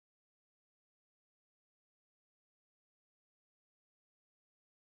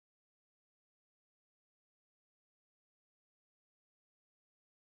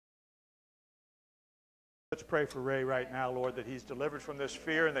Let's pray for Ray right now, Lord, that he's delivered from this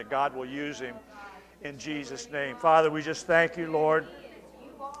fear and that God will use him in Jesus' name. Father, we just thank you, Lord,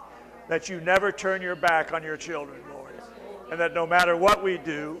 that you never turn your back on your children, Lord, and that no matter what we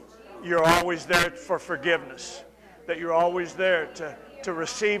do, you're always there for forgiveness, that you're always there to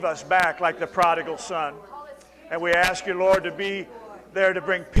receive us back like the prodigal son. And we ask you, Lord, to be there to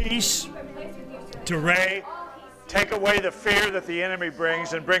bring peace to Ray, take away the fear that the enemy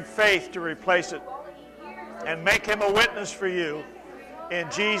brings, and bring faith to replace it. And make him a witness for you in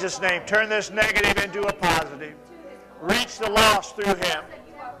Jesus' name. Turn this negative into a positive. Reach the lost through him.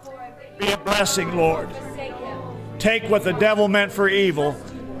 Be a blessing, Lord. Take what the devil meant for evil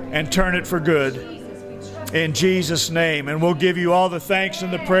and turn it for good in Jesus' name. And we'll give you all the thanks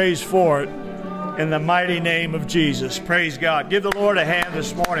and the praise for it in the mighty name of Jesus. Praise God. Give the Lord a hand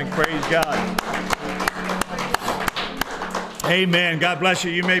this morning. Praise God. Amen. God bless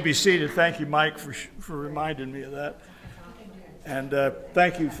you. You may be seated. Thank you, Mike, for reminding me of that. And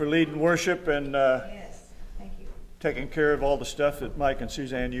thank you for leading worship and taking care of all the stuff that Mike and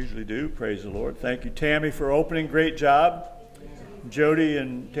Suzanne usually do. Praise the Lord. Thank you, Tammy, for opening. Great job. Jody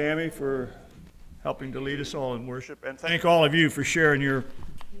and Tammy for helping to lead us all in worship. And thank all of you for sharing your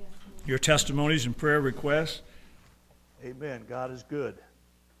testimonies and prayer requests. Amen. God is good.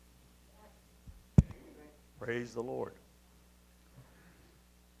 Praise the Lord.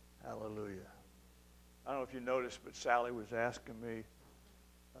 Hallelujah. I don't know if you noticed, but Sally was asking me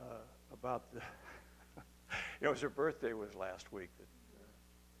about the, it was her birthday was last week,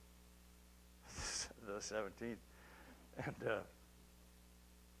 the 17th. And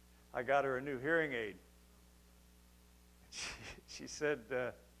I got her a new hearing aid. She said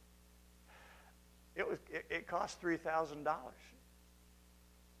it cost $3,000.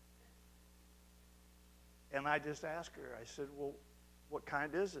 And I just asked her, I said, well, what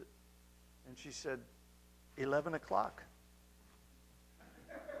kind is it? And she said, 11 o'clock.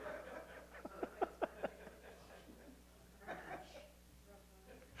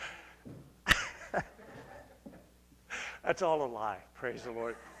 That's all a lie. Praise the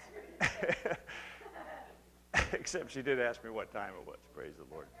Lord. Except she did ask me what time it was. Praise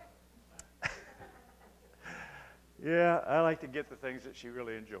the Lord. Yeah, I like to get the things that she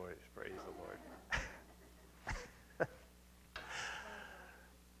really enjoys. Praise the Lord.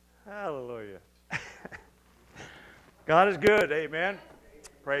 Hallelujah. God is good. Amen.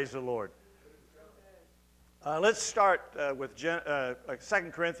 Praise the Lord. Let's start with 2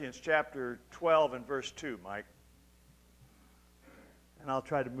 Corinthians chapter 12 and verse 2, Mike. And I'll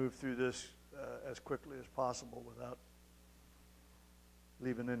try to move through this as quickly as possible without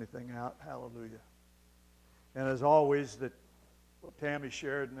leaving anything out. Hallelujah. And as always, that what Tammy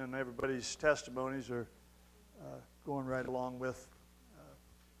shared and then everybody's testimonies are going right along with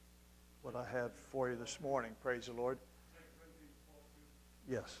what I had for you this morning. Praise the Lord.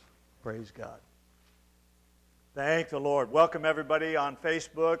 Yes. Praise God. Thank the Lord. Welcome everybody on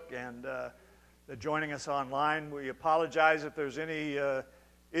Facebook and joining us online. We apologize if there's any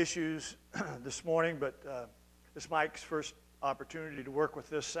issues this morning, but this is Mike's first opportunity to work with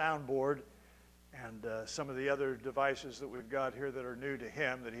this soundboard and some of the other devices that we've got here that are new to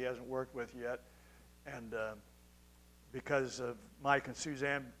him that he hasn't worked with yet. And because of Mike and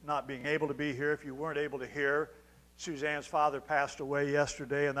Suzanne not being able to be here, if you weren't able to hear, Suzanne's father passed away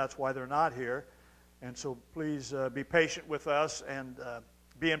yesterday, and that's why they're not here. And so please be patient with us and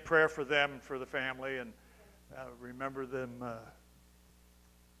be in prayer for them and for the family, and remember them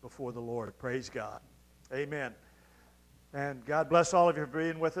before the Lord. Praise God. Amen. And God bless all of you for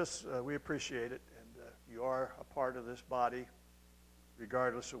being with us. We appreciate it. And you are a part of this body,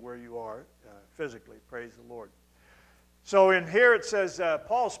 regardless of where you are physically. Praise the Lord. So in here it says,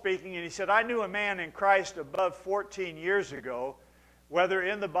 Paul speaking, and he said, I knew a man in Christ above 14 years ago, whether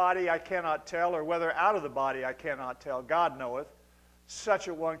in the body I cannot tell, or whether out of the body I cannot tell. God knoweth. Such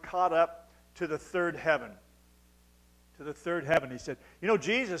a one caught up to the third heaven. To the third heaven. He said, you know,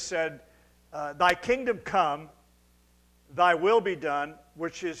 Jesus said, thy kingdom come, thy will be done,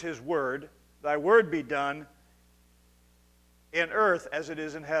 which is his word. Thy word be done in earth as it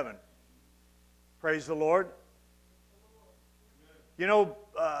is in heaven. Praise the Lord. You know,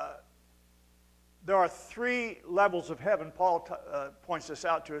 there are 3 levels of heaven. Paul points this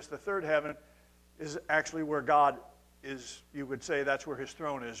out to us. The third heaven is actually where God is, you would say that's where his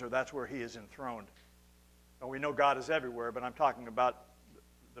throne is, or that's where he is enthroned. And we know God is everywhere, but I'm talking about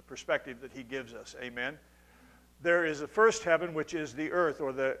the perspective that he gives us. Amen. There is a first heaven, which is the earth,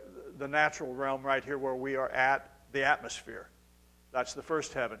 or the natural realm right here where we are at, the atmosphere. That's the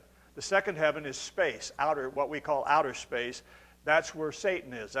first heaven. The second heaven is space, outer, what we call outer space. That's where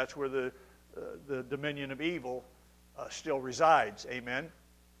Satan is. That's where the the dominion of evil still resides. Amen.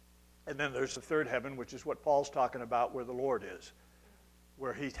 And then there's the third heaven, which is what Paul's talking about, where the Lord is,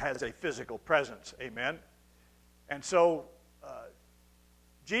 where he has a physical presence. Amen. And so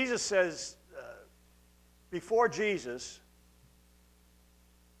Jesus says, before Jesus,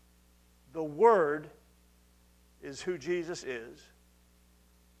 the Word is who Jesus is.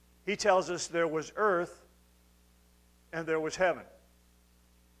 He tells us there was earth and there was heaven.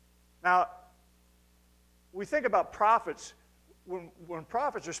 Now, we think about prophets. When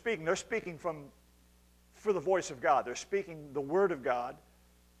prophets are speaking, they're speaking for the voice of God. They're speaking the Word of God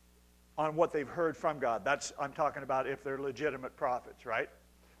on what they've heard from God. I'm talking about if they're legitimate prophets, right?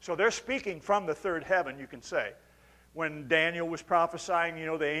 So they're speaking from the third heaven, you can say. When Daniel was prophesying,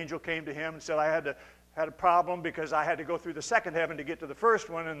 the angel came to him and said, I had a problem because I had to go through the second heaven to get to the first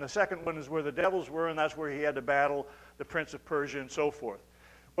one, and the second one is where the devils were, and that's where he had to battle the prince of Persia and so forth.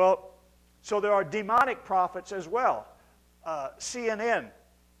 Well, so there are demonic prophets as well. CNN.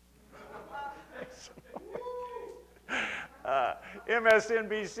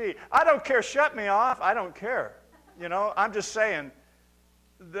 MSNBC. I don't care. Shut me off. I don't care. I'm just saying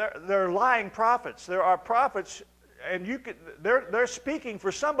they're lying prophets. There are prophets, and they're speaking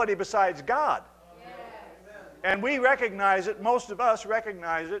for somebody besides God. Yes. And we recognize it, most of us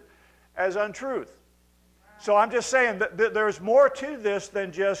recognize it as untruth. So I'm just saying that there's more to this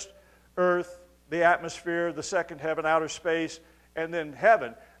than just earth, the atmosphere, the second heaven, outer space, and then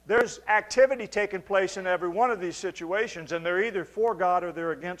heaven. There's activity taking place in every one of these situations, and they're either for God or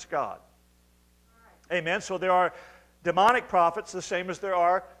they're against God. Right. Amen. So there are demonic prophets the same as there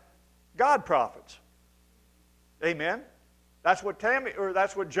are God prophets. Amen. That's what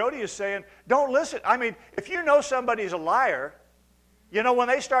Jody is saying. Don't listen. I mean, if you know somebody's a liar, when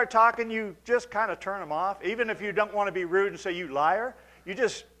they start talking, you just kind of turn them off. Even if you don't want to be rude and say, you liar, you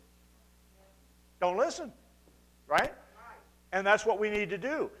just don't listen. Right? And that's what we need to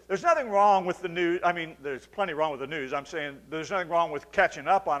do. There's nothing wrong with the news. I mean, there's plenty wrong with the news. I'm saying there's nothing wrong with catching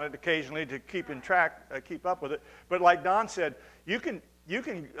up on it occasionally to keep up with it. But like Don said, you can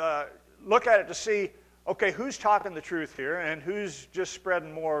look at it to see, okay, who's talking the truth here and who's just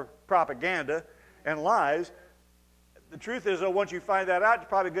spreading more propaganda and lies. The truth is, though, once you find that out, it's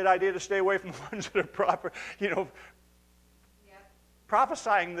probably a good idea to stay away from the ones that are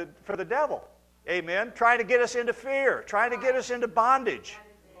prophesying for the devil. Amen. Trying to get us into fear, trying to get us into bondage.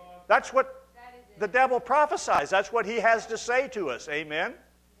 That's what the devil prophesies. That's what he has to say to us. Amen.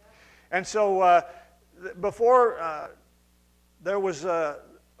 And so before there was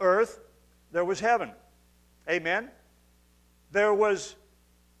earth, there was heaven. Amen. There was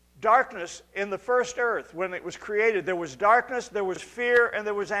darkness in the first earth when it was created. There was darkness, there was fear, and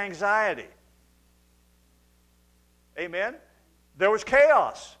there was anxiety. Amen. There was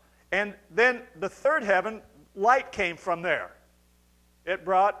chaos. And then the third heaven, light came from there. It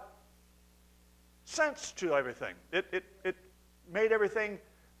brought sense to everything. It made everything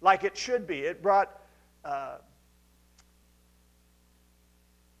like it should be. It brought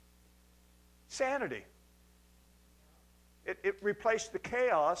sanity. It replaced the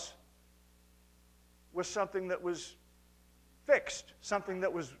chaos with something that was fixed, something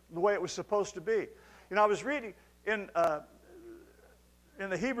that was the way it was supposed to be. I was reading in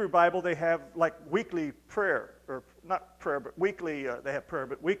the Hebrew Bible, they have like weekly prayer, or not prayer, but weekly, they have prayer,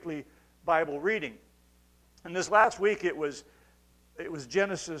 but weekly Bible reading. And this last week it was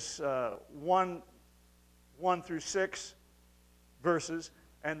Genesis 1 through 6 verses,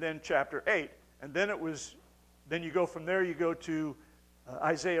 and then chapter 8. And then you go from there, you go to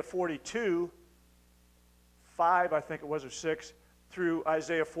Isaiah 42, 5, I think it was, or 6, through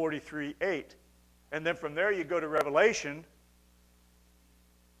Isaiah 43, 8. And then from there you go to Revelation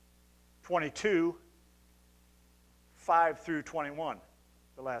 22, 5 through 21,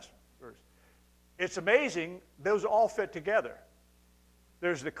 the last verse. It's amazing, those all fit together.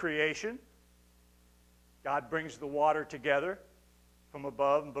 There's the creation. God brings the water together from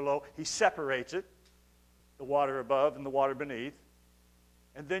above and below. He separates it, the water above and the water beneath.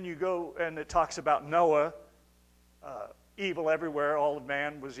 And then you go, and it talks about Noah, evil everywhere, all of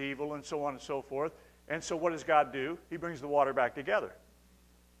man was evil, and so on and so forth. And so what does God do? He brings the water back together.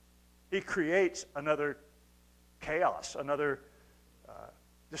 He creates another chaos, another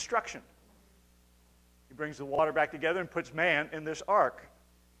destruction. He brings the water back together and puts man in this ark.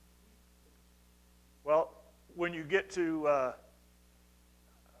 Well, when you get to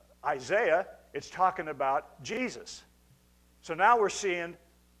Isaiah, it's talking about Jesus. So now we're seeing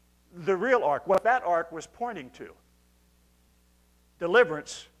the real ark, what that ark was pointing to.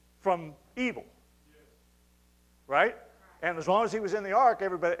 Deliverance from evil. Right? And as long as he was in the ark,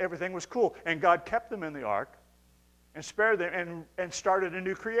 everything was cool. And God kept them in the ark and spared them and started a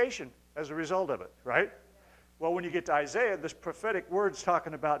new creation as a result of it, right? Well, when you get to Isaiah, this prophetic word's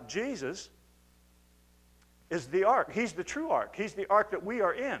talking about Jesus is the ark. He's the true ark. He's the ark that we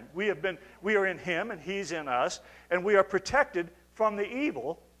are in. We are in him, and he's in us, and we are protected from the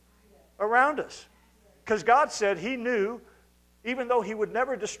evil around us. Because God said he knew, even though he would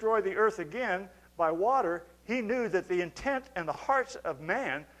never destroy the earth again by water, he knew that the intent and the hearts of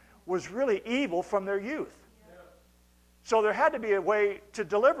man was really evil from their youth. So there had to be a way to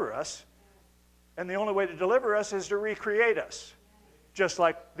deliver us, and the only way to deliver us is to recreate us, just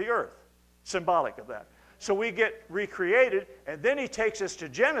like the earth, symbolic of that. So we get recreated, and then he takes us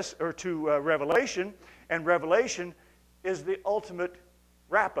to Revelation, and Revelation is the ultimate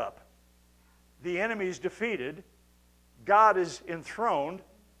wrap-up. The enemy is defeated, God is enthroned,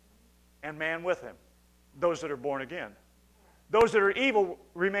 and man with him, those that are born again. Those that are evil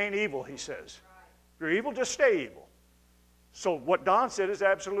remain evil, he says. If you're evil, just stay evil. So what Don said is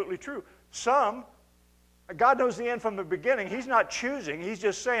absolutely true. Some, God knows the end from the beginning. He's not choosing. He's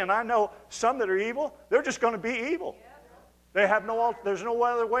just saying, I know some that are evil, they're just going to be evil. They have there's no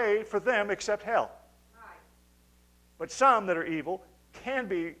other way for them except hell. But some that are evil can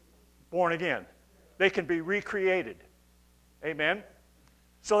be born again. They can be recreated. Amen?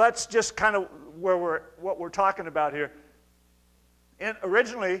 So that's just kind of what we're talking about here. And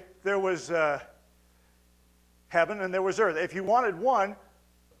originally, there was heaven and there was earth. If you wanted one,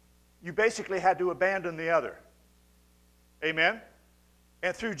 you basically had to abandon the other. Amen?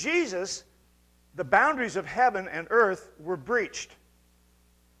 And through Jesus, the boundaries of heaven and earth were breached.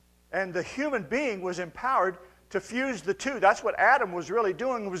 And the human being was empowered to fuse the two. That's what Adam was really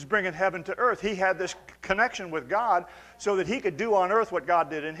doing, was bringing heaven to earth. He had this connection with God so that he could do on earth what God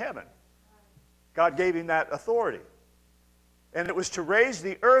did in heaven. God gave him that authority. And it was to raise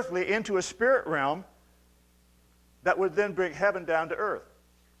the earthly into a spirit realm that would then bring heaven down to earth.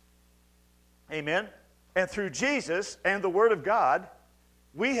 Amen? And through Jesus and the Word of God,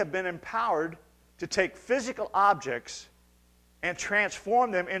 we have been empowered to take physical objects and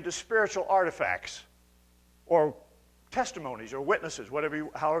transform them into spiritual artifacts or testimonies or witnesses,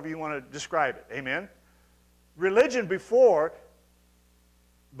 however you want to describe it. Amen? Religion before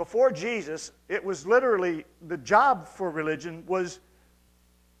Jesus, it was literally, the job for religion was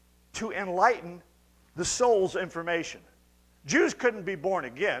to enlighten the soul's information. Jews couldn't be born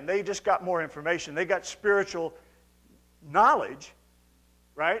again. They just got more information. They got spiritual knowledge,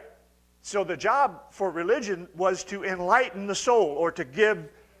 right? So the job for religion was to enlighten the soul, or to give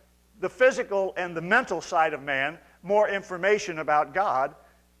the physical and the mental side of man more information about God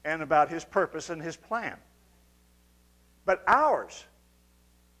and about his purpose and his plan. But ours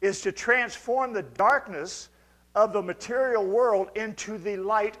is to transform the darkness of the material world into the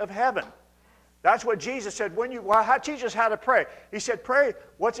light of heaven. That's what Jesus said. Teach us how to pray. He said, pray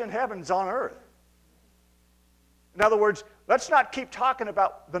what's in heaven is on earth. In other words, let's not keep talking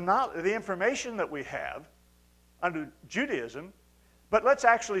about the information that we have under Judaism, but let's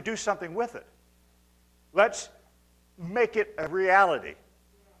actually do something with it. Let's make it a reality.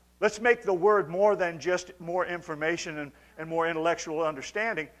 Let's make the Word more than just more information and more intellectual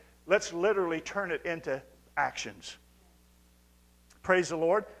understanding. Let's literally turn it into actions. Praise the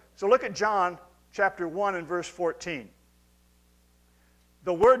Lord. So look at John chapter 1 and verse 14.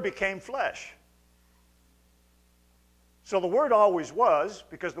 The Word became flesh. So the Word always was,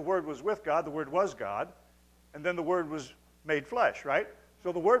 because the Word was with God, the Word was God, and then the Word was made flesh, right?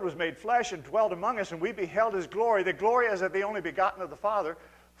 So the Word was made flesh and dwelt among us, and we beheld His glory, the glory as of the only begotten of the Father,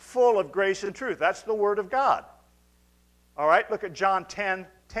 full of grace and truth. That's the Word of God. All right, look at John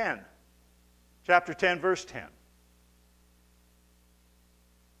 10:10. Chapter 10, verse 10.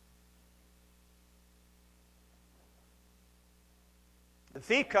 The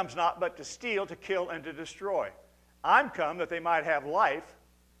thief comes not but to steal, to kill, and to destroy. I'm come that they might have life,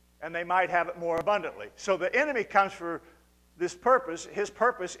 and they might have it more abundantly. So the enemy comes for this purpose. His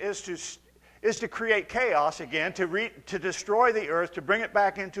purpose is to create chaos again, to destroy the earth, to bring it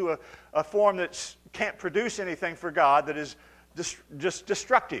back into a form that can't produce anything for God, that is just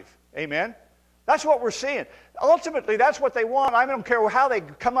destructive. Amen? That's what we're seeing. Ultimately, that's what they want. I don't care how they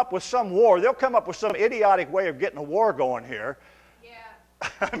come up with some war. They'll come up with some idiotic way of getting a war going here. Yeah.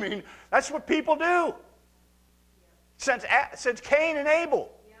 I mean, that's what people do. Since Cain and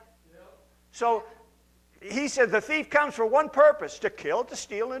Abel. Yep. So he said the thief comes for one purpose, to kill, to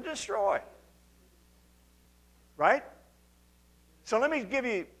steal, and destroy. Right? So let me give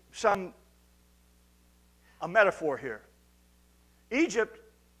you a metaphor here. Egypt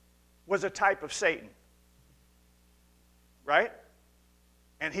was a type of Satan. right?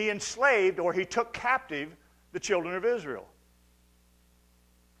 And he enslaved, or he took captive, the children of Israel.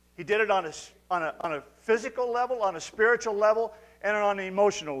 He did it on a physical level, on a spiritual level, and on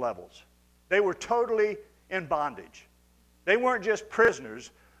emotional levels. They were totally in bondage. They weren't just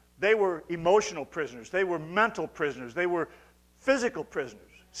prisoners. They were emotional prisoners. They were mental prisoners. They were physical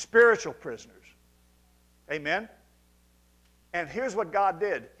prisoners, spiritual prisoners. Amen? And here's what God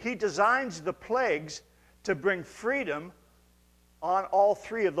did. He designs the plagues to bring freedom on all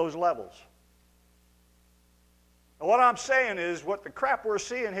three of those levels. And what I'm saying is, what the crap we're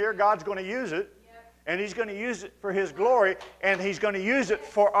seeing here, God's going to use it, and He's going to use it for His glory, and He's going to use it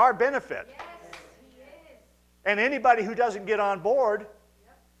for our benefit. Yes, He is. And anybody who doesn't get on board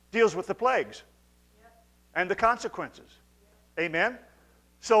deals with the plagues and the consequences. Amen?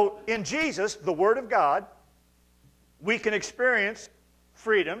 So in Jesus, the Word of God, we can experience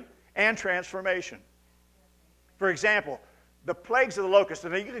freedom and transformation. For example, the plagues of the locust,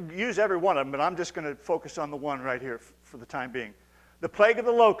 and you can use every one of them, but I'm just going to focus on the one right here for the time being. The plague of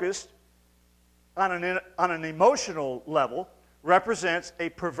the locust, on an emotional level, represents a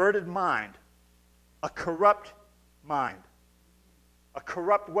perverted mind, a corrupt mind, a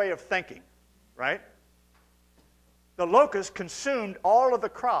corrupt way of thinking, right? The locust consumed all of the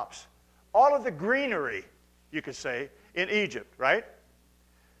crops, all of the greenery, you could say, in Egypt, right?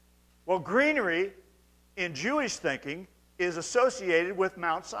 Well, greenery in Jewish thinking is associated with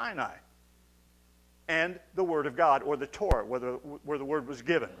Mount Sinai and the Word of God, or the Torah, where the Word was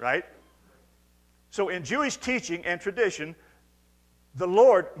given, right? So in Jewish teaching and tradition, the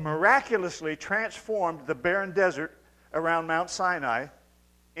Lord miraculously transformed the barren desert around Mount Sinai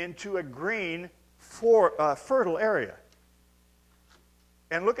into a green, fertile area.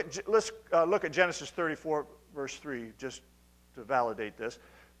 And let's look at Genesis 34, verse 3, just to validate this.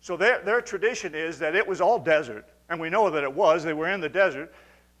 So their tradition is that it was all desert, and we know that it was. They were in the desert.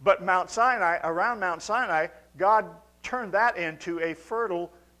 But Mount Sinai, around Mount Sinai, God turned that into a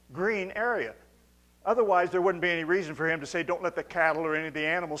fertile green area. Otherwise, there wouldn't be any reason for Him to say, don't let the cattle or any of the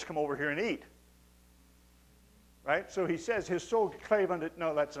animals come over here and eat. Right? So He says, His soul clave unto...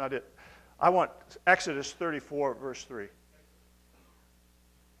 No, that's not it. I want Exodus 34, verse 3.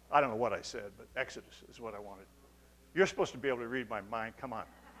 I don't know what I said, but Exodus is what I wanted. You're supposed to be able to read my mind. Come on.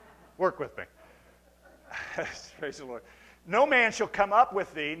 Work with me. Praise the Lord. No man shall come up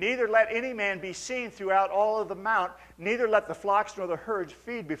with thee, neither let any man be seen throughout all of the mount, neither let the flocks nor the herds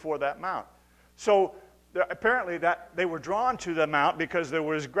feed before that mount. So apparently that they were drawn to the mount because there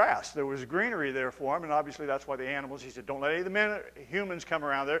was grass, there was greenery there for them, and obviously that's why the animals, He said, don't let any of the humans come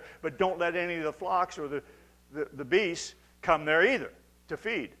around there, but don't let any of the flocks or the beasts come there either to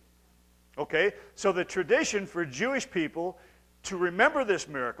feed. Okay, so the tradition for Jewish people to remember this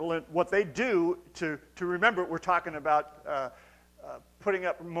miracle, and what they do to remember it, we're talking about putting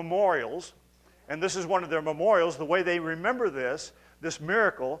up memorials, and this is one of their memorials. The way they remember this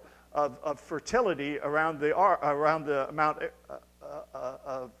miracle of fertility around the Mount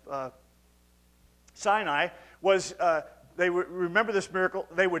Sinai was they would remember this miracle.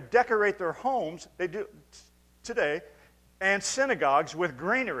 They would decorate their homes, they do today, and synagogues with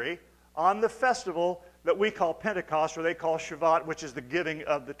greenery on the festival that we call Pentecost, or they call Shavuot, which is the giving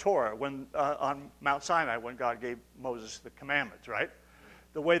of the Torah on Mount Sinai when God gave Moses the commandments, right?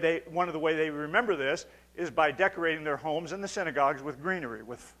 One of the way they remember this is by decorating their homes and the synagogues with greenery,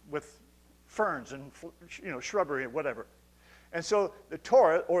 with ferns and shrubbery and whatever. And so the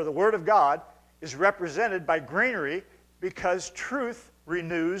Torah, or the Word of God, is represented by greenery because truth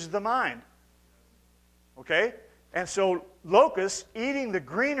renews the mind. Okay? And so locusts eating the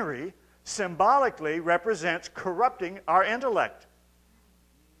greenery symbolically represents corrupting our intellect.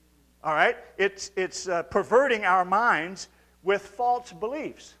 All right? It's perverting our minds with false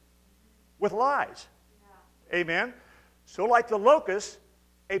beliefs, with lies. Yeah. Amen? So like the locust,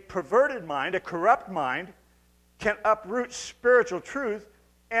 a perverted mind, a corrupt mind, can uproot spiritual truth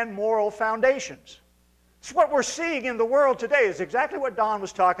and moral foundations. It's what we're seeing in the world today. Is exactly what Don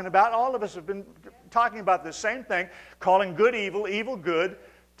was talking about. All of us have been talking about the same thing, calling good evil, evil good,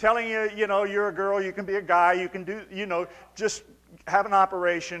 telling you, you're a girl, you can be a guy, you can do, just have an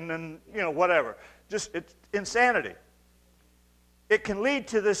operation and, whatever. Just, it's insanity. It can lead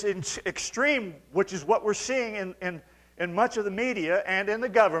to this extreme, which is what we're seeing in much of the media and in the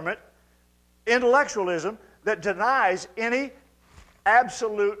government, intellectualism that denies any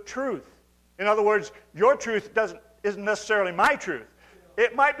absolute truth. In other words, your truth isn't necessarily my truth.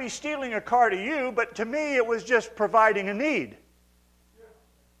 It might be stealing a car to you, but to me it was just providing a need.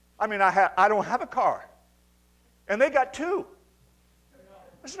 I mean, I don't have a car. And they got two.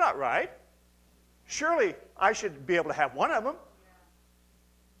 That's not right. Surely I should be able to have one of them.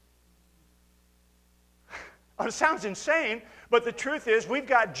 Oh, it sounds insane, but the truth is we've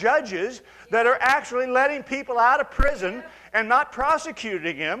got judges that are actually letting people out of prison and not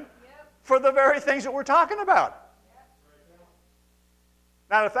prosecuting them for the very things that we're talking about.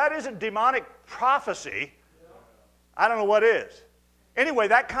 Now, if that isn't demonic prophecy, I don't know what is. Anyway,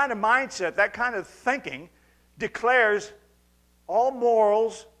 that kind of mindset, that kind of thinking declares all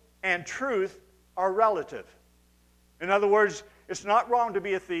morals and truth are relative. In other words, it's not wrong to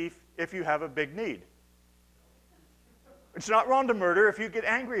be a thief if you have a big need. It's not wrong to murder if you get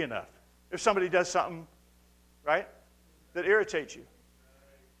angry enough. If somebody does something, right, that irritates you.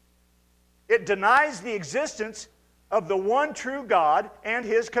 It denies the existence of the one true God and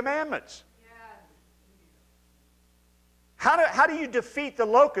His commandments. How do you defeat the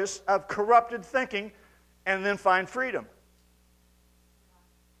locus of corrupted thinking and then find freedom?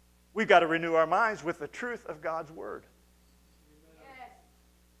 We've got to renew our minds with the truth of God's Word.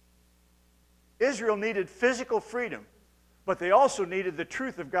 Israel needed physical freedom, but they also needed the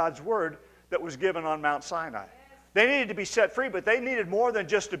truth of God's Word that was given on Mount Sinai. They needed to be set free, but they needed more than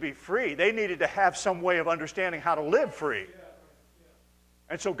just to be free. They needed to have some way of understanding how to live free.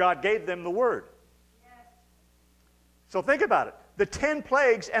 And so God gave them the Word. So think about it. The 10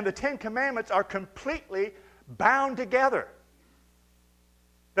 plagues and the 10 commandments are completely bound together.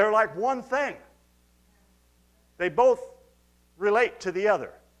 They're like one thing. They both relate to the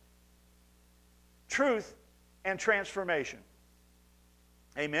other. Truth and transformation.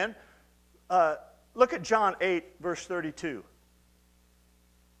 Amen? Look at John 8, verse 32.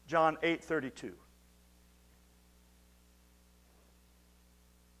 John 8, 32.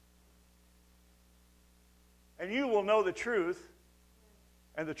 And you will know the truth,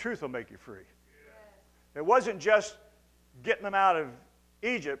 and the truth will make you free. It wasn't just getting them out of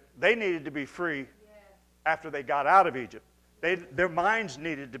Egypt. They needed to be free after they got out of Egypt. Their minds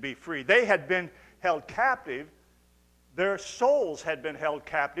needed to be free. They had been held captive. Their souls had been held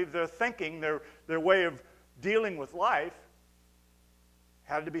captive. Their thinking, their way of dealing with life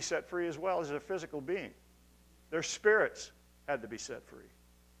had to be set free as well as their physical being. Their spirits had to be set free.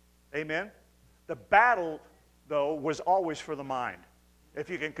 Amen? The battle, though, was always for the mind.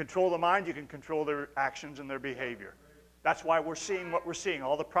 If you can control the mind, you can control their actions and their behavior. That's why we're seeing what we're seeing.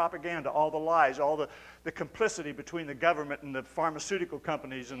 All the propaganda, all the lies, all the complicity between the government and the pharmaceutical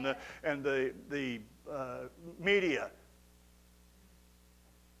companies and the media.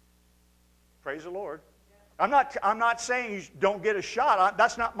 Praise the Lord. I'm not saying you don't get a shot.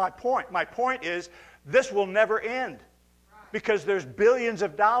 That's not my point. My point is this will never end because there's billions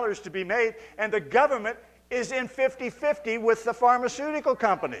of dollars to be made, and the government is in 50-50 with the pharmaceutical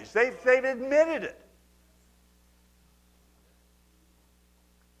companies. They've admitted it.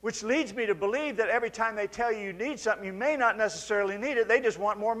 Which leads me to believe that every time they tell you need something, you may not necessarily need it. They just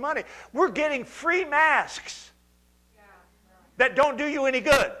want more money. We're getting free masks that don't do you any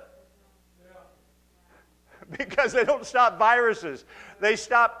good. Because they don't stop viruses. They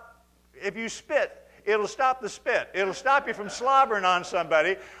stop, if you spit, it'll stop the spit. It'll stop you from slobbering on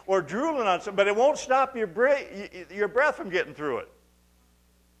somebody or drooling on somebody, but it won't stop your breath from getting through it.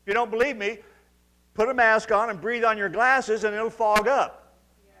 If you don't believe me, put a mask on and breathe on your glasses and it'll fog up.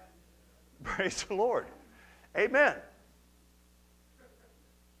 Praise the Lord. Amen.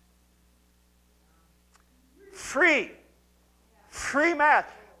 Free. Free mask.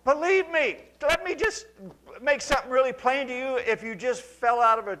 Believe me, let me just make something really plain to you. If you just fell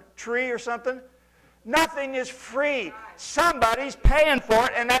out of a tree or something, nothing is free. Somebody's paying for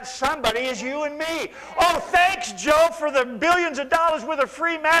it, and that somebody is you and me. Oh, thanks, Joe, for the billions of dollars worth of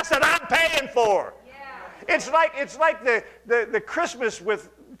free mask that I'm paying for. Yeah. It's like the Christmas with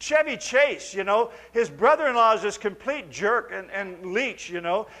Chevy Chase, you know. His brother-in-law is this complete jerk and leech, you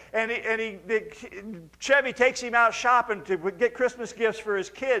know. And Chevy takes him out shopping to get Christmas gifts for his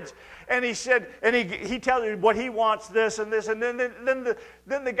kids. And he said, and he tells him what he wants, this and this. And then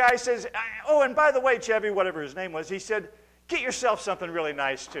the guy says, oh, and by the way, Chevy, whatever his name was, he said, get yourself something really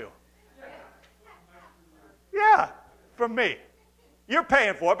nice too. Yeah, from me. You're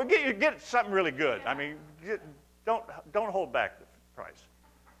paying for it, but get something really good. I mean, don't hold back the price.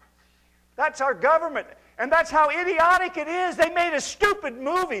 That's our government. And that's how idiotic it is. They made a stupid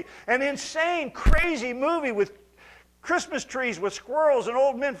movie, an insane, crazy movie with Christmas trees with squirrels and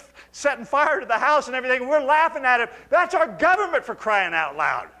old men setting fire to the house and everything. We're laughing at it. That's our government, for crying out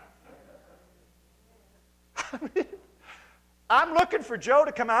loud. I'm looking for Joe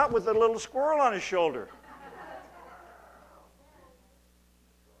to come out with a little squirrel on his shoulder.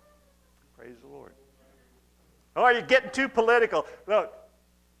 Praise the Lord. Oh, you're getting too political. Look.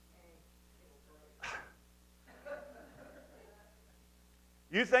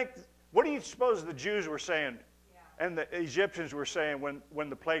 You think, what do you suppose the Jews were saying and the Egyptians were saying when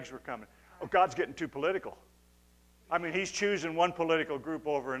the plagues were coming? Oh, God's getting too political. I mean, he's choosing one political group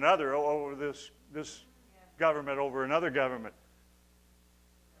over another, over this government over another government.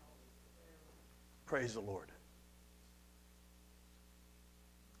 Praise the Lord.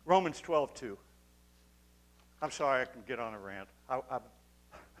 Romans 12:2. I'm sorry I can get on a rant.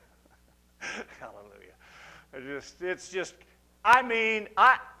 Hallelujah. It's just, I mean,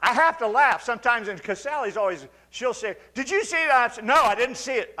 I have to laugh sometimes, because Sally's always, she'll say, did you see that? I said, no, I didn't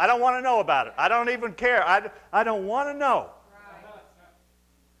see it. I don't want to know about it. I don't even care. I don't want to know.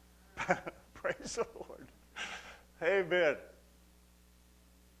 Right. Praise the Lord. Amen.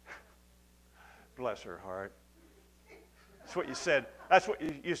 Bless her heart. That's what you said. That's what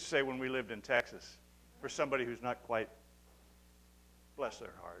you used to say when we lived in Texas. For somebody who's not quite, bless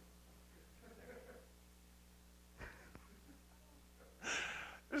their heart.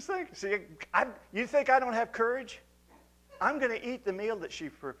 Just think, see, you think I don't have courage? I'm going to eat the meal that she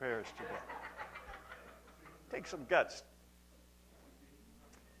prepares today. Take some guts.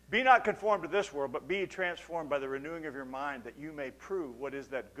 Be not conformed to this world, but be transformed by the renewing of your mind, that you may prove what is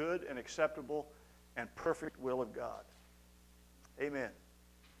that good and acceptable and perfect will of God. Amen.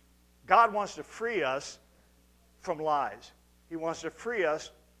 God wants to free us from lies. He wants to free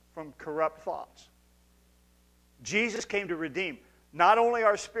us from corrupt thoughts. Jesus came to redeem not only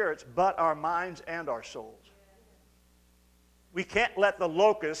our spirits, but our minds and our souls. We can't let the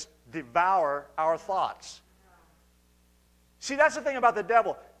locust devour our thoughts. See, that's the thing about the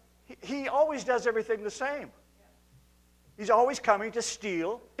devil. He always does everything the same. He's always coming to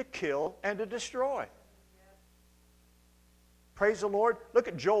steal, to kill, and to destroy. Praise the Lord. Look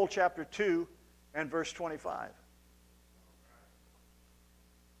at Joel chapter 2 and verse 25.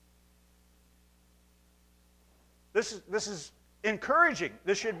 This is encouraging.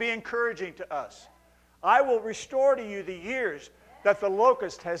 This should be encouraging to us. I will restore to you the years that the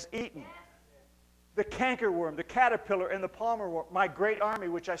locust has eaten, the cankerworm, the caterpillar, and the palmer worm, my great army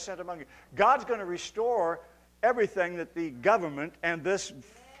which I sent among you. God's going to restore everything that the government and this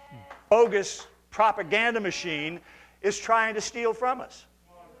bogus propaganda machine is trying to steal from us.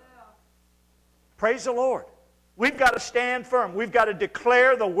 Praise the Lord. We've got to stand firm. We've got to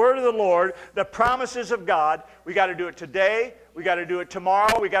declare the word of the Lord, the promises of God. We've got to do it today. We've got to do it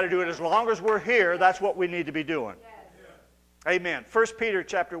tomorrow. We've got to do it as long as we're here. That's what we need to be doing. Yes. Amen. 1 Peter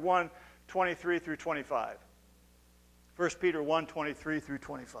chapter 1, 23 through 25. 1 Peter 1, 23 through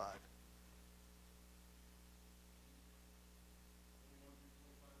 25.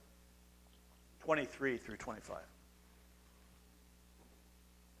 (23 through 25).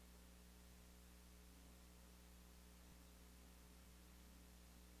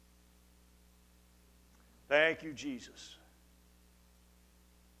 Thank you, Jesus.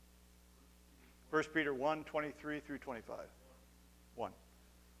 1 Peter 1, 23 through 25. 1.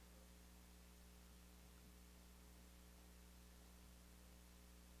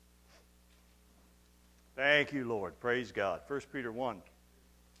 Thank you, Lord. Praise God. 1 Peter 1,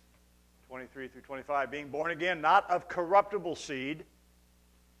 23 through 25. Being born again, not of corruptible seed,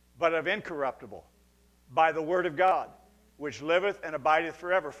 but of incorruptible, by the word of God, which liveth and abideth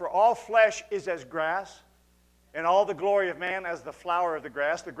forever. For all flesh is as grass, and all the glory of man as the flower of the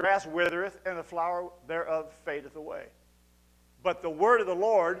grass. The grass withereth, and the flower thereof fadeth away. But the word of the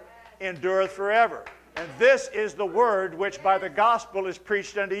Lord endureth forever. And this is the word which by the gospel is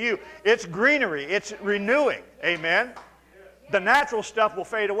preached unto you. It's greenery. It's renewing. Amen? The natural stuff will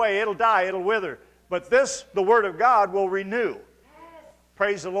fade away. It'll die. It'll wither. But this, the word of God, will renew.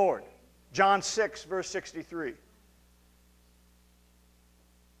 Praise the Lord. John 6, verse 63.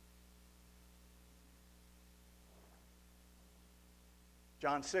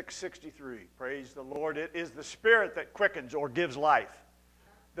 John 6, 63. Praise the Lord. It is the Spirit that quickens or gives life.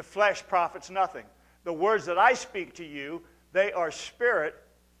 The flesh profits nothing. The words that I speak to you, they are spirit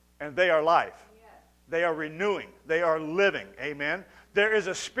and they are life. They are renewing. They are living. Amen. There is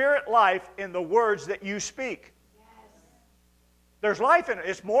a spirit life in the words that you speak. There's life in it.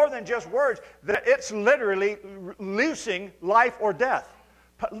 It's more than just words. It's literally loosing life or death.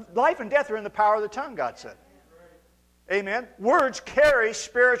 Life and death are in the power of the tongue, God said. Amen. Words carry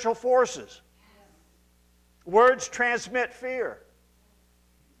spiritual forces. Words transmit fear.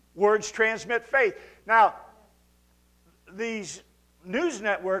 Words transmit faith. Now, these news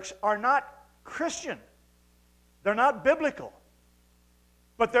networks are not Christian. They're not biblical.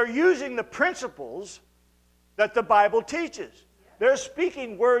 But they're using the principles that the Bible teaches. They're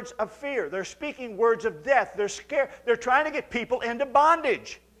speaking words of fear. They're speaking words of death. They're scared. They're trying to get people into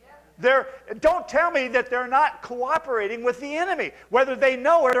bondage. Don't tell me that they're not cooperating with the enemy. Whether they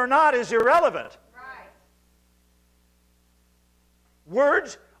know it or not is irrelevant. Right.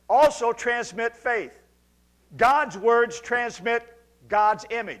 Words also transmit faith. God's words transmit God's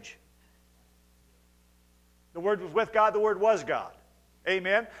image. The Word was with God, the Word was God.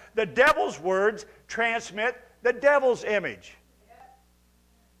 Amen? The devil's words transmit the devil's image.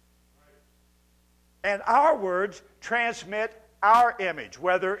 And our words transmit our image,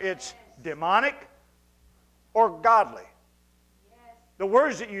 whether it's demonic or godly. The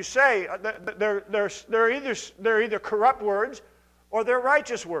words that you say, they're either corrupt words or they're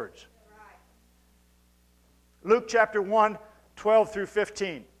righteous words. Luke chapter 1, 12 through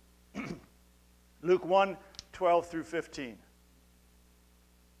 15. Luke 1, 12 through 15.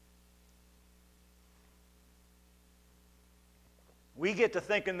 We get to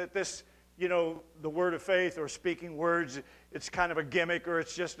thinking that this, the word of faith or speaking words, it's kind of a gimmick or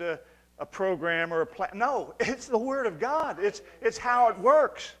it's just a program or a plan. No, it's the Word of God. It's how it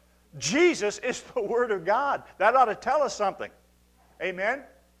works. Jesus is the Word of God. That ought to tell us something. Amen?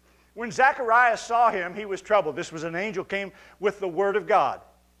 When Zacharias saw him, he was troubled. This was an angel came with the Word of God.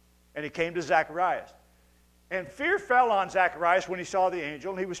 And he came to Zacharias. And fear fell on Zacharias when he saw the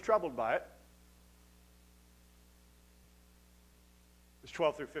angel, and he was troubled by it. It's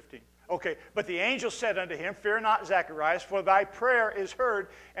 12 through 15. Okay, but the angel said unto him, Fear not, Zacharias, for thy prayer is heard,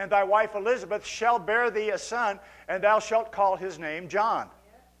 and thy wife Elizabeth shall bear thee a son, and thou shalt call his name John.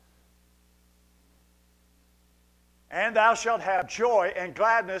 And thou shalt have joy and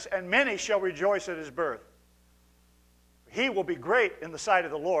gladness, and many shall rejoice at his birth. He will be great in the sight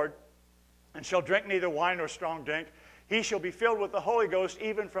of the Lord, and shall drink neither wine nor strong drink. He shall be filled with the Holy Ghost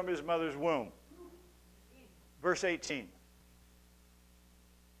even from his mother's womb. Verse 18.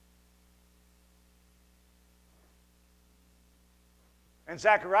 And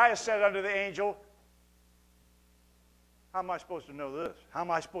Zacharias said unto the angel, How am I supposed to know this? How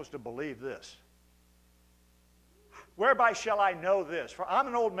am I supposed to believe this? Whereby shall I know this? For I'm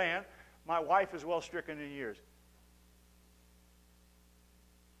an old man, my wife is well stricken in years.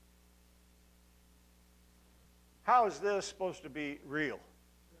 How is this supposed to be real?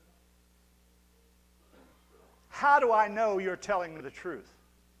 How do I know you're telling me the truth?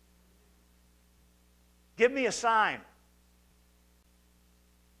 Give me a sign.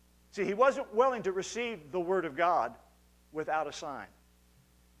 See, he wasn't willing to receive the Word of God without a sign.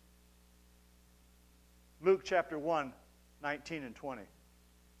 Luke chapter 1, 19 and 20.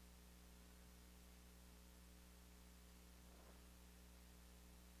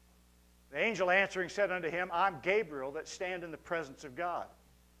 The angel answering said unto him, I'm Gabriel that stand in the presence of God.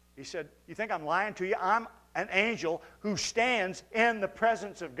 He said, You think I'm lying to you? I'm an angel who stands in the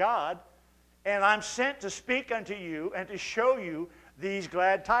presence of God, and I'm sent to speak unto you and to show you these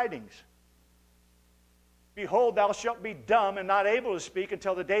glad tidings. Behold, thou shalt be dumb and not able to speak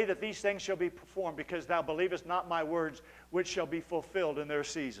until the day that these things shall be performed, because thou believest not my words, which shall be fulfilled in their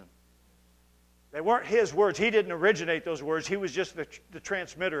season. They weren't his words. He didn't originate those words. He was just the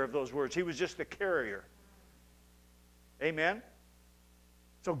transmitter of those words. He was just the carrier. Amen?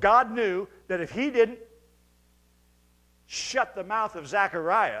 So God knew that if he didn't shut the mouth of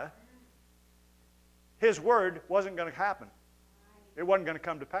Zechariah, his word wasn't going to happen. It wasn't going to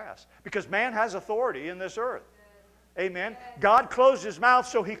come to pass. Because man has authority in this earth. Amen? God closed his mouth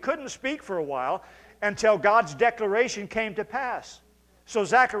so he couldn't speak for a while until God's declaration came to pass. So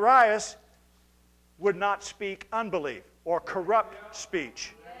Zacharias would not speak unbelief or corrupt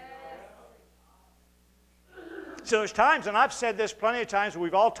speech. So there's times, and I've said this plenty of times,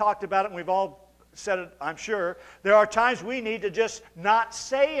 we've all talked about it and we've all said it, I'm sure, there are times we need to just not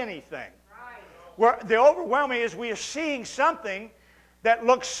say anything. Where the overwhelming is we are seeing something that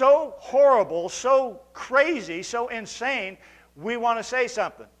looks so horrible, so crazy, so insane, we want to say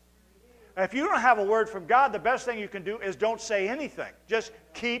something. If you don't have a word from God, the best thing you can do is don't say anything. Just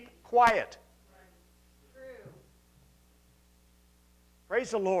keep quiet. Praise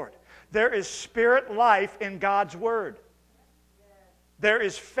the Lord. There is spirit life in God's Word. There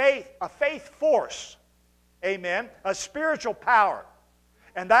is faith, a faith force. Amen. A spiritual power.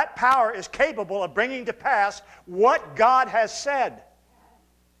 And that power is capable of bringing to pass what God has said.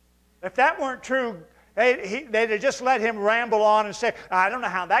 If that weren't true, they'd have just let him ramble on and say, I don't know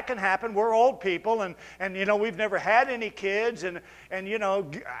how that can happen. We're old people, and we've never had any kids, and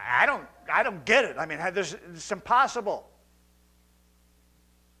I don't get it. I mean, it's impossible.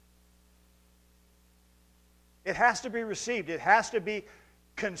 It has to be received. It has to be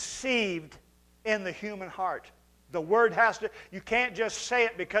conceived in the human heart. The word has to, you can't just say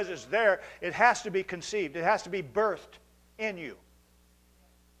it because it's there. It has to be conceived. It has to be birthed in you.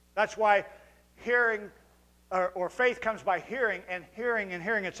 That's why hearing or faith comes by hearing, and hearing and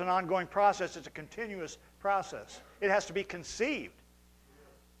hearing. It's an ongoing process. It's a continuous process. It has to be conceived.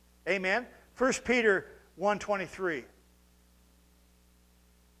 Amen? 1 Peter 1:23.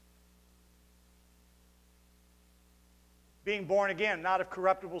 Being born again, not of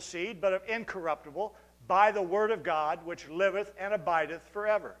corruptible seed, but of incorruptible, by the word of God, which liveth and abideth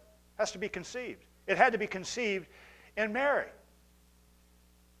forever. Has to be conceived. It had to be conceived in Mary.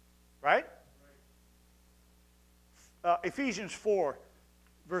 Right? Ephesians 4,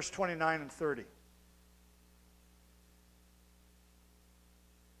 verse 29 and 30.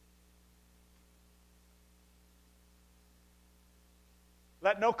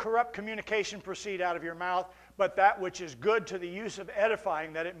 Let no corrupt communication proceed out of your mouth, but that which is good to the use of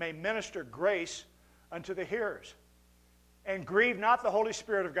edifying, that it may minister grace unto the hearers. And grieve not the Holy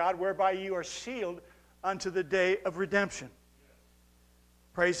Spirit of God, whereby you are sealed unto the day of redemption.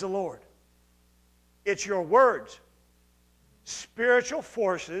 Praise the Lord. It's your words, spiritual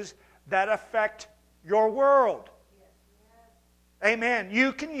forces that affect your world. Amen.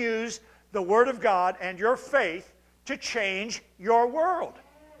 You can use the Word of God and your faith to change your world.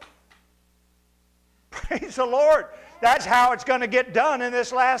 Praise the Lord. That's how it's going to get done in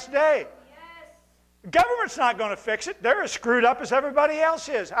this last day. Government's not going to fix it. They're as screwed up as everybody else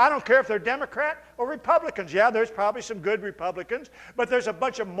is. I don't care if they're Democrat or Republicans. Yeah, there's probably some good Republicans, but there's a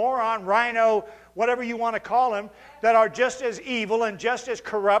bunch of moron, rhino, whatever you want to call them, that are just as evil and just as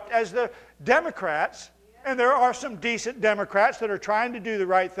corrupt as the Democrats. And there are some decent Democrats that are trying to do the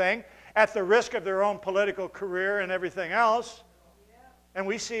right thing at the risk of their own political career and everything else. And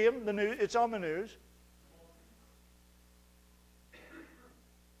we see them. The news, it's on the news.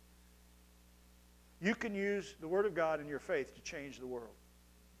 You can use the Word of God and your faith to change the world.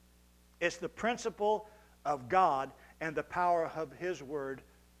 It's the principle of God and the power of His Word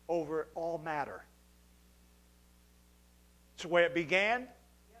over all matter. It's the way it began.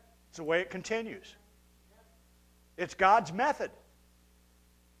 It's the way it continues. It's God's method.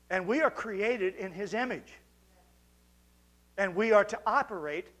 And we are created in His image. And we are to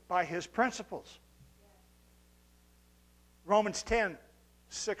operate by His principles. Romans 10,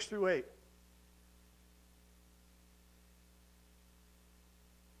 6 through 8.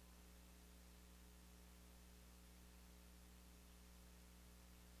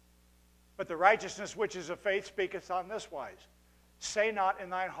 But the righteousness which is of faith speaketh on this wise. Say not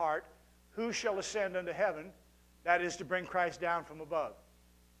in thine heart, who shall ascend into heaven? That is to bring Christ down from above.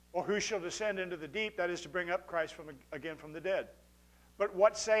 Or who shall descend into the deep? That is to bring up Christ again from the dead. But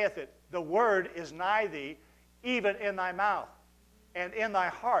what saith it? The word is nigh thee, even in thy mouth and in thy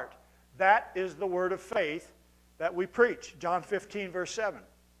heart. That is the word of faith that we preach. John 15, verse 7.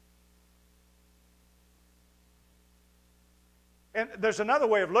 And there's another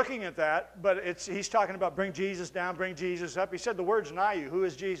way of looking at that, but he's talking about bring Jesus down, bring Jesus up. He said the word's nigh you. Who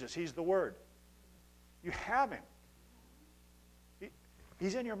is Jesus? He's the Word. You have Him.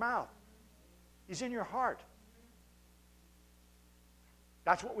 He's in your mouth. He's in your heart.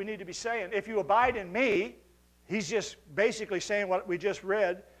 That's what we need to be saying. If you abide in me, he's just basically saying what we just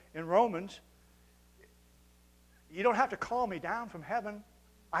read in Romans. You don't have to call me down from heaven.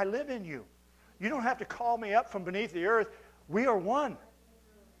 I live in you. You don't have to call me up from beneath the earth. We are one.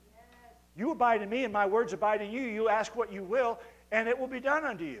 You abide in me and my words abide in you. You ask what you will and it will be done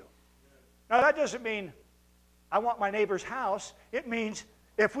unto you. Now that doesn't mean I want my neighbor's house. It means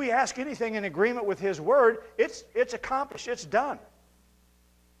if we ask anything in agreement with His Word, it's accomplished. It's done.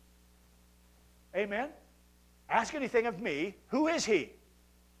 Amen? Ask anything of me. Who is He?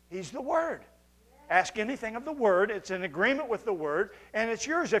 He's the Word. Ask anything of the Word. It's in agreement with the Word and it's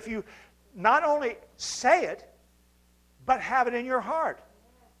yours if you not only say it, but have it in your heart.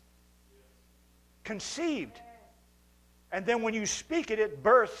 Conceived. And then when you speak it, it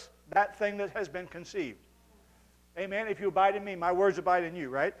births that thing that has been conceived. Amen. If you abide in me, my words abide in you,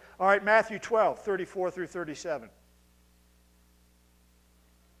 right? All right, Matthew 12, 34 through 37.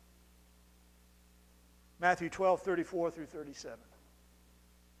 Matthew 12, 34 through 37.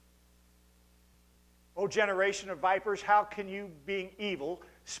 O generation of vipers, how can you, being evil,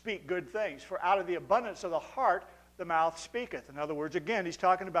 speak good things? For out of the abundance of the heart, the mouth speaketh. In other words, again, he's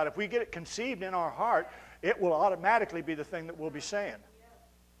talking about if we get it conceived in our heart, it will automatically be the thing that we'll be saying.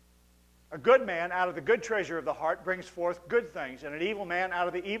 A good man out of the good treasure of the heart brings forth good things, and an evil man out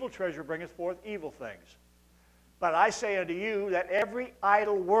of the evil treasure bringeth forth evil things. But I say unto you that every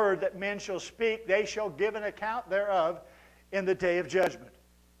idle word that men shall speak, they shall give an account thereof in the day of judgment.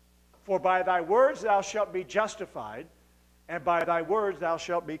 For by thy words thou shalt be justified, and by thy words thou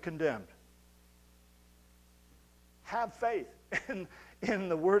shalt be condemned. Have faith. in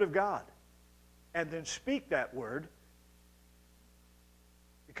the Word of God. And then speak that word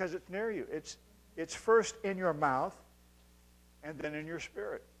because it's near you. It's first in your mouth and then in your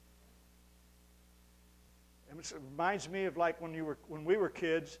spirit. And it reminds me of like when we were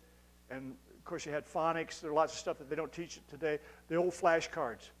kids, and of course you had phonics. There are lots of stuff that they don't teach today. The old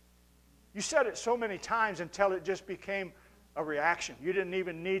flashcards. You said it so many times until it just became a reaction. You didn't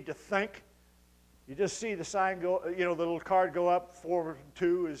even need to think. You just see the sign go, the little card go up. 4 and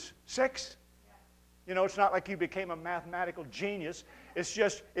 2 is 6. It's not like you became a mathematical genius. It's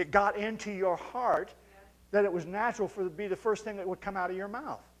just it got into your heart that it was natural for it to be the first thing that would come out of your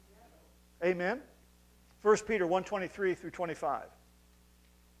mouth. Amen? 1 Peter 1:23 through 25.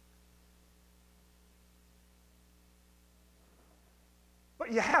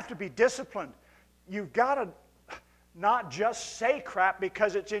 But you have to be disciplined. You've got to not just say crap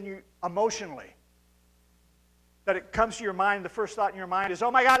because it's in you emotionally. That it comes to your mind, the first thought in your mind is,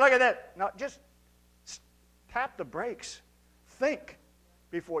 oh my God, look at that. No, just tap the brakes. Think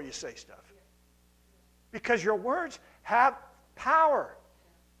before you say stuff. Because your words have power.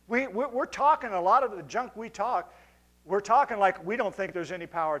 We're talking a lot of the junk we're talking like we don't think there's any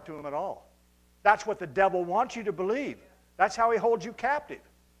power to them at all. That's what the devil wants you to believe. That's how he holds you captive.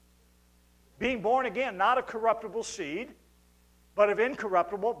 Being born again, not of corruptible seed, but of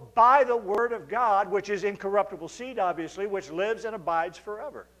incorruptible by the word of God, which is incorruptible seed, obviously, which lives and abides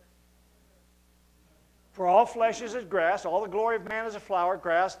forever. For all flesh is as grass, all the glory of man is a flower.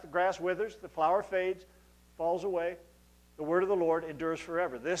 The grass withers, the flower fades, falls away. The word of the Lord endures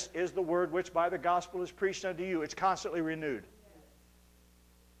forever. This is the word which by the gospel is preached unto you. It's constantly renewed.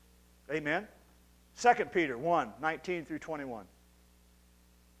 Amen? 2 Peter 1:19 through 21.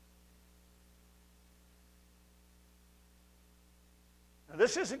 Now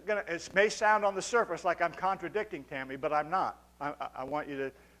this isn't going to, it may sound on the surface like I'm contradicting Tammy, but I'm not. I want you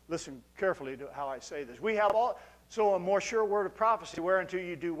to listen carefully to how I say this. We have also a more sure word of prophecy, whereunto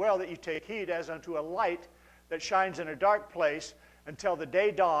you do well that you take heed as unto a light that shines in a dark place until the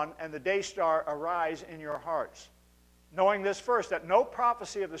day dawn and the day star arise in your hearts. Knowing this first, that no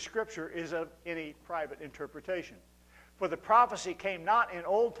prophecy of the Scripture is of any private interpretation. For the prophecy came not in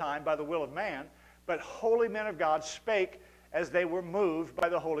old time by the will of man, but holy men of God spake as they were moved by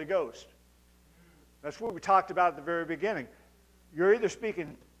the Holy Ghost. That's what we talked about at the very beginning. You're either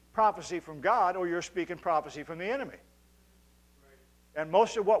speaking prophecy from God or you're speaking prophecy from the enemy. And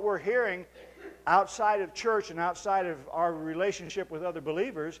most of what we're hearing outside of church and outside of our relationship with other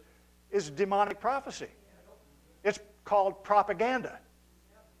believers is demonic prophecy. It's called propaganda.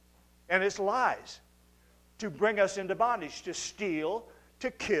 And it's lies to bring us into bondage, to steal,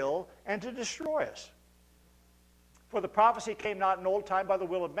 to kill, and to destroy us. For the prophecy came not in old time by the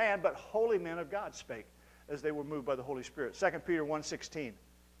will of man, but holy men of God spake as they were moved by the Holy Spirit. 2 Peter 1:16.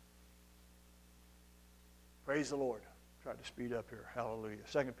 Praise the Lord. Try to speed up here. Hallelujah.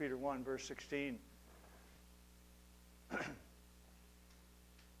 2 Peter 1, verse 16.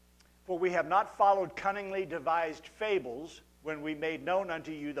 For we have not followed cunningly devised fables when we made known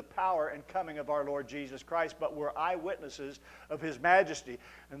unto you the power and coming of our Lord Jesus Christ, but were eyewitnesses of his majesty.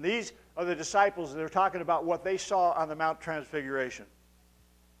 And these are the disciples that are talking about what they saw on the Mount Transfiguration.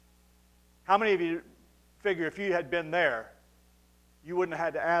 How many of you figure if you had been there, you wouldn't have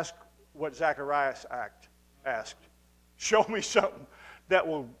had to ask what Zacharias asked? Show me something that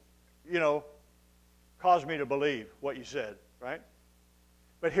will, cause me to believe what you said, right?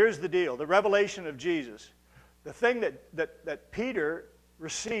 But here's the deal. The revelation of Jesus, the thing that Peter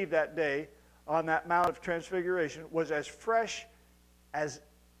received that day on that Mount of Transfiguration was as fresh as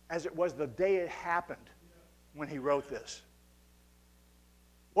it was the day it happened when he wrote this.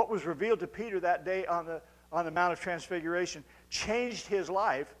 What was revealed to Peter that day on the Mount of Transfiguration changed his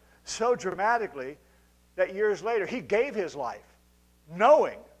life so dramatically that years later he gave his life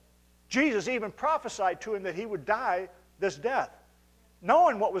knowing. Jesus even prophesied to him that he would die this death,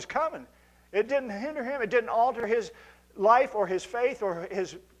 knowing what was coming. It didn't hinder him. It didn't alter his life or his faith or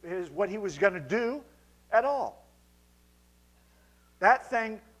his what he was going to do at all. That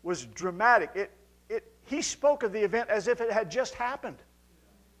thing was dramatic. He spoke of the event as if it had just happened.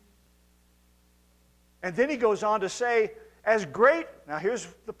 And then he goes on to say, as great, now here's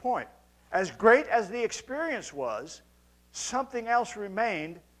the point, as great as the experience was, something else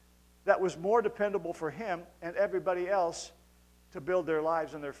remained that was more dependable for him and everybody else to build their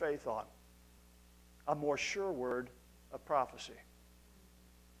lives and their faith on. A more sure word of prophecy.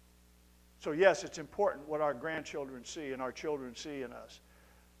 So yes, it's important what our grandchildren see and our children see in us.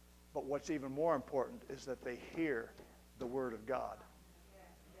 But what's even more important is that they hear the Word of God.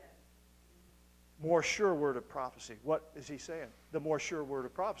 more sure word of prophecy. What is he saying? The more sure word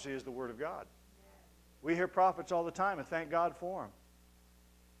of prophecy is the word of God. We hear prophets all the time, and thank God for them.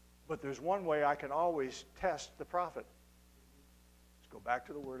 But there's one way I can always test the prophet. Let's go back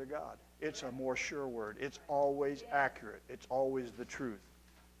to the word of God. It's a more sure word. It's always accurate. It's always the truth.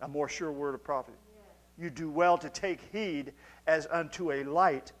 A more sure word of prophecy. You do well to take heed as unto a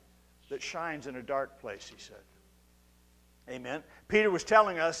light that shines in a dark place, he said. Amen. Peter was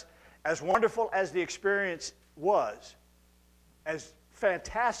telling us, as wonderful as the experience was, as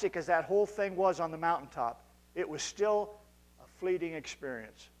fantastic as that whole thing was on the mountaintop, it was still a fleeting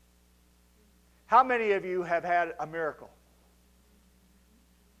experience. How many of you have had a miracle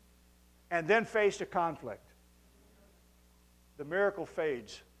and then faced a conflict? The miracle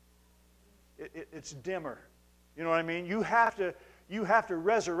fades. It's dimmer. You know what I mean? You have to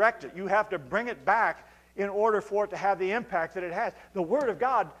resurrect it. You have to bring it back in order for it to have the impact that it has. The Word of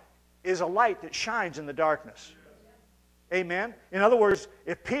God is a light that shines in the darkness. Amen? In other words,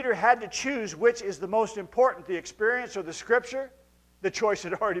 if Peter had to choose which is the most important, the experience or the Scripture, the choice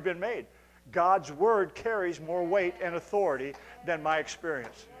had already been made. God's Word carries more weight and authority than my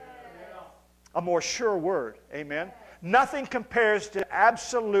experience. A more sure Word. Amen? Nothing compares to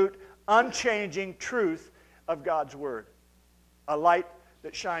absolute, unchanging truth of God's Word. A light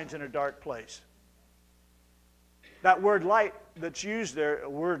that shines in a dark place. That word light that's used there,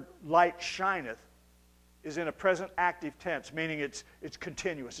 word light shineth, is in a present active tense, meaning it's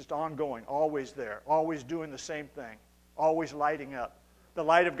continuous, it's ongoing, always there, always doing the same thing, always lighting up. The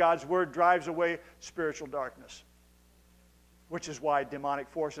light of God's Word drives away spiritual darkness, which is why demonic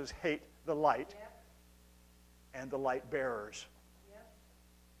forces hate the light and the light bearers.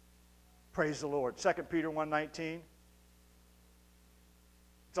 Praise the Lord. 2 Peter 1:19.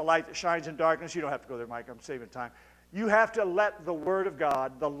 It's a light that shines in darkness. You don't have to go there, Mike. I'm saving time. You have to let the Word of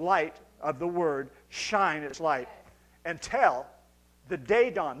God, the light of the Word, shine its light until the day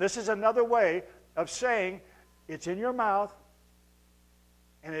dawn. This is another way of saying it's in your mouth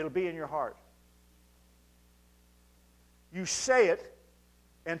and it'll be in your heart. You say it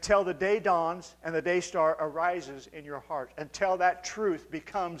until the day dawns and the day star arises in your heart, until that truth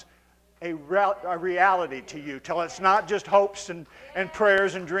becomes a reality to you, till it's not just hopes and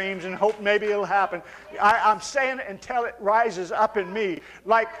prayers and dreams and hope maybe it'll happen. I'm saying it until it rises up in me.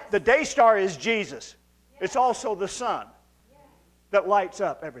 Like the day star is Jesus. It's also the sun that lights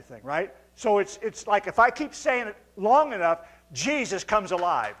up everything, right? So it's like if I keep saying it long enough, Jesus comes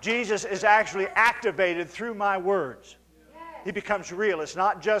alive. Jesus is actually activated through my words. He becomes real. It's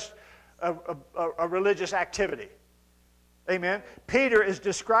not just a religious activity. Amen. Peter is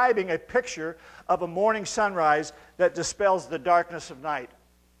describing a picture of a morning sunrise that dispels the darkness of night.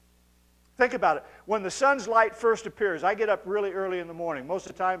 Think about it. When the sun's light first appears, I get up really early in the morning, most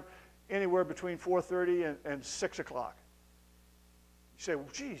of the time anywhere between 4:30 and 6 o'clock. You say, well,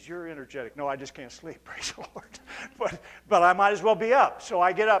 geez, you're energetic. No, I just can't sleep, praise the Lord. But I might as well be up. So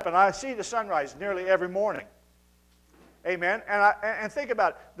I get up and I see the sunrise nearly every morning. Amen. And think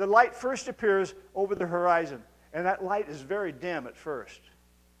about it. The light first appears over the horizon. And that light is very dim at first.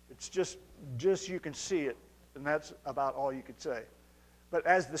 It's just you can see it, and that's about all you could say. But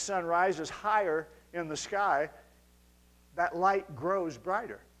as the sun rises higher in the sky, that light grows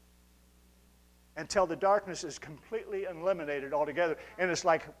brighter until the darkness is completely eliminated altogether. And it's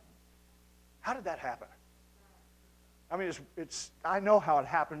like, how did that happen? I mean, I know how it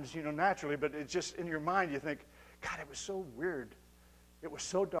happens, naturally, but it's just in your mind you think, God, it was so weird. It was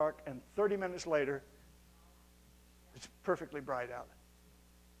so dark, and 30 minutes later, it's perfectly bright out.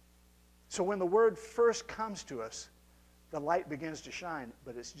 So when the Word first comes to us, the light begins to shine,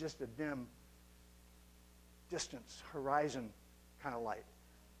 but it's just a dim, distance, horizon kind of light.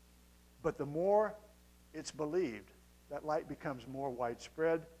 But the more it's believed, that light becomes more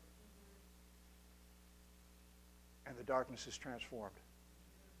widespread, and the darkness is transformed.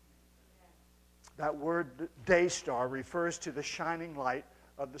 That word day star refers to the shining light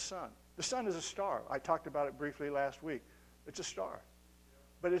of the sun. The sun is a star. I talked about it briefly last week. It's a star.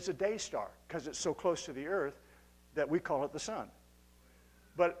 But it's a day star because it's so close to the earth that we call it the sun.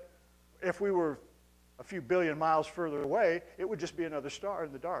 But if we were a few billion miles further away, it would just be another star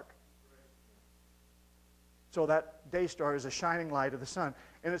in the dark. So that day star is a shining light of the sun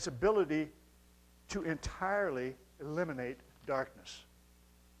and its ability to entirely eliminate darkness.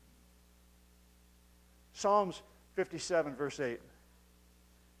 Psalms 57, verse 8.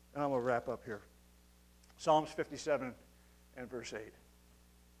 And I'm going to wrap up here. Psalms 57 and verse 8.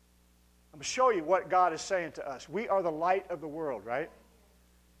 I'm going to show you what God is saying to us. We are the light of the world, right?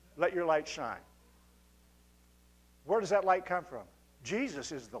 Let your light shine. Where does that light come from?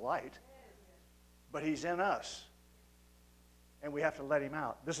 Jesus is the light. but he's in us. And we have to let him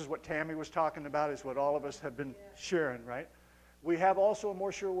out. This is what Tammy was talking about, is what all of us have been sharing, right? We have also a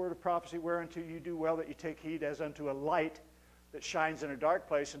more sure word of prophecy, whereunto you do well that you take heed as unto a light that shines in a dark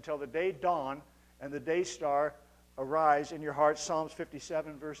place until the day dawn and the day star arise in your hearts. Psalms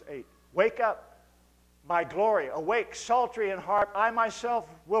 57, verse 8. Wake up, my glory. Awake, psaltery and harp. I myself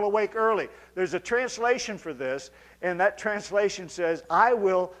will awake early. There's a translation for this, and that translation says, I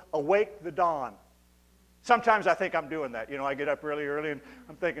will awake the dawn. Sometimes I think I'm doing that. You know, I get up really early, and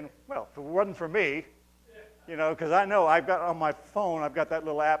I'm thinking, well, if it wasn't for me, you know, because I know I've got on my phone, I've got that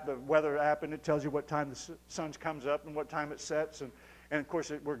little app, the weather app, and it tells you what time the sun comes up and what time it sets. And of course,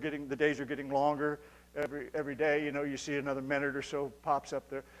 the days are getting longer every day. You know, you see another minute or so pops up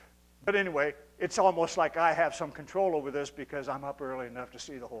there. But anyway, it's almost like I have some control over this because I'm up early enough to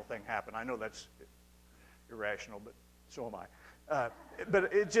see the whole thing happen. I know that's irrational, but so am I.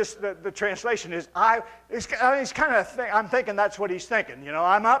 But it just, the translation is, it's kind of, I'm thinking that's what he's thinking. You know,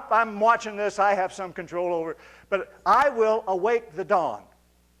 I'm up, I'm watching this, I have some control over it. But I will awake the dawn.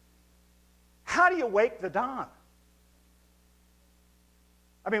 How do you wake the dawn?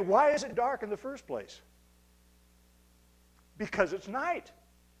 I mean, why is it dark in the first place? Because it's night.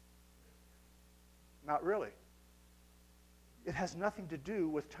 Not really. It has nothing to do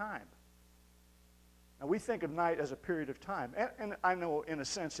with time. Now, we think of night as a period of time, and I know in a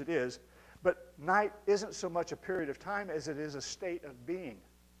sense it is, but night isn't so much a period of time as it is a state of being.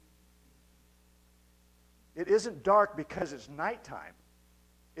 It isn't dark because it's nighttime.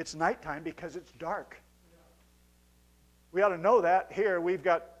 It's nighttime because it's dark. We ought to know that. Here, we've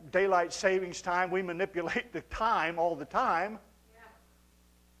got daylight savings time. We manipulate the time all the time. Yeah.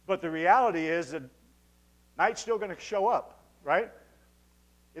 But the reality is that night's still going to show up, right?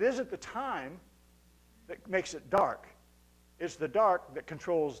 It isn't the time that makes it dark. It's the dark that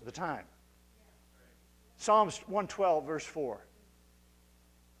controls the time. Psalms 112, verse 4.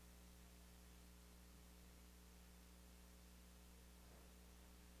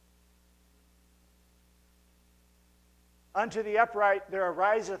 Unto the upright there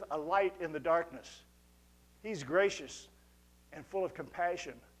ariseth a light in the darkness. He's gracious and full of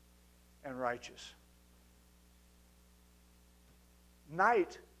compassion and righteous.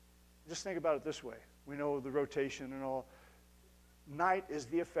 Night, just think about it this way. We know the rotation and all. Night is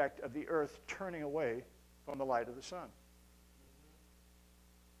the effect of the earth turning away from the light of the sun.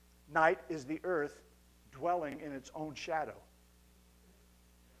 Night is the earth dwelling in its own shadow.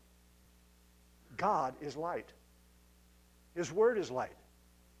 God is light. His word is light.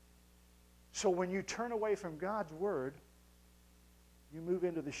 So when you turn away from God's word, you move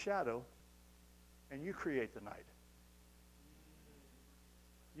into the shadow and you create the night.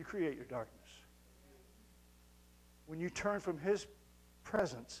 You create your darkness. When you turn from His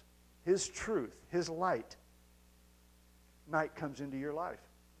presence, His truth, His light, night comes into your life.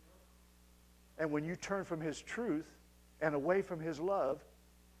 And when you turn from His truth and away from His love,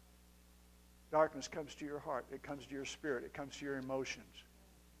 darkness comes to your heart. It comes to your spirit. It comes to your emotions.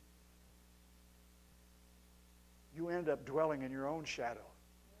 You end up dwelling in your own shadow.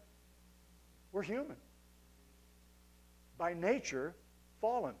 We're human. By nature,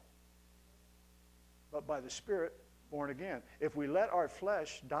 fallen. But by the Spirit, born again. If we let our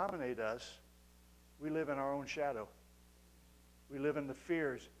flesh dominate us, we live in our own shadow. We live in the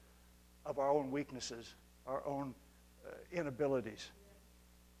fears of our own weaknesses, our own inabilities.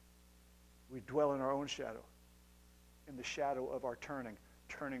 We dwell in our own shadow, in the shadow of our turning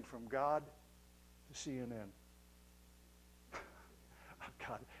from God to CNN. Oh,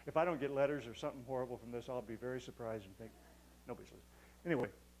 God, if I don't get letters or something horrible from this, I'll be very surprised and think, nobody's listening. Anyway,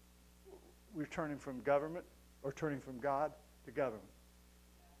 we're turning from government, or turning from God to government.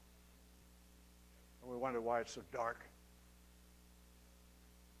 And we wonder why it's so dark.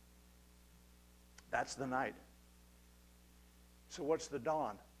 That's the night. So what's the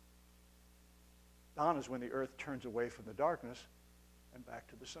dawn? Dawn is when the earth turns away from the darkness and back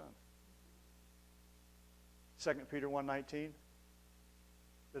to the sun. 2 Peter 1:19.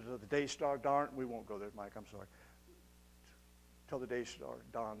 The day star dawn. We won't go there, Mike. I'm sorry. Till the day star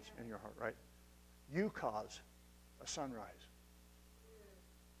dawns in your heart, right? You cause a sunrise.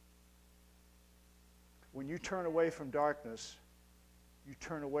 When you turn away from darkness, you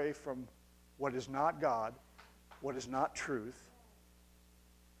turn away from what is not God, what is not truth.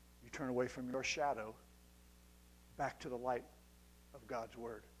 You turn away from your shadow back to the light of God's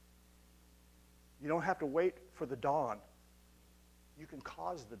Word. You don't have to wait for the dawn. You can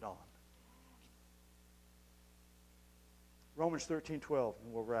cause the dawn. Romans 13:12,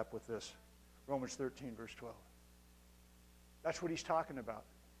 and we'll wrap with this. Romans 13, verse 12. That's what he's talking about.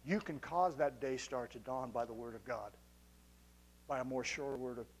 You can cause that day star to dawn by the word of God, by a more sure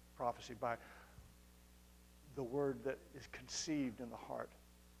word of prophecy, by the word that is conceived in the heart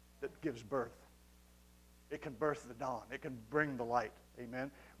that gives birth. It can birth the dawn. It can bring the light.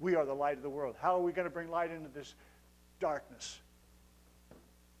 Amen. We are the light of the world. How are we going to bring light into this darkness?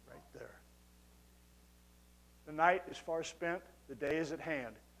 Right there. The night is far spent. The day is at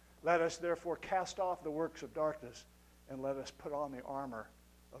hand. Let us therefore cast off the works of darkness and let us put on the armor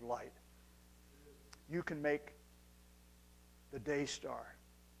of light. You can make the day star.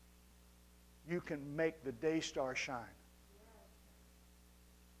 You can make the day star shine.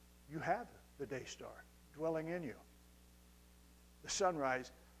 You have the day star dwelling in you. The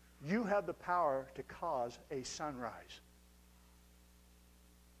sunrise, you have the power to cause a sunrise.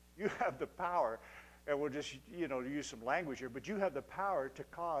 You have the power, and we'll just, use some language here, but you have the power to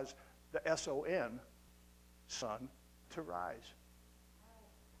cause the S-O-N, sun, to rise.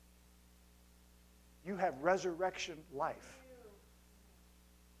 You have resurrection life.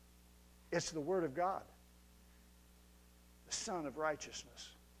 It's the Word of God, the Son of righteousness,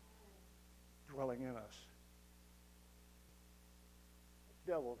 dwelling in us.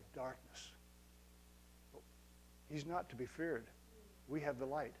 The devil of darkness, he's not to be feared. We have the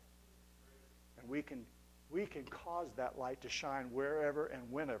light, and we can cause that light to shine wherever and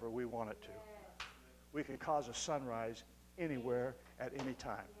whenever we want it to. We can cause a sunrise anywhere at any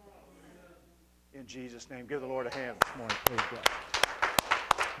time. In Jesus' name, give the Lord a hand this morning. Praise God.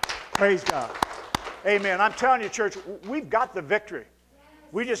 Praise God. Amen. I'm telling you, church, we've got the victory.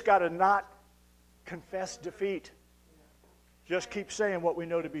 We just got to not confess defeat. Just keep saying what we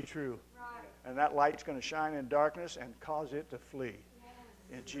know to be true. And that light's going to shine in darkness and cause it to flee.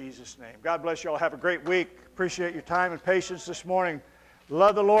 In Jesus' name. God bless you all. Have a great week. Appreciate your time and patience this morning.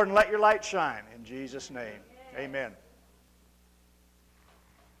 Love the Lord and let your light shine. In Jesus' name. Amen.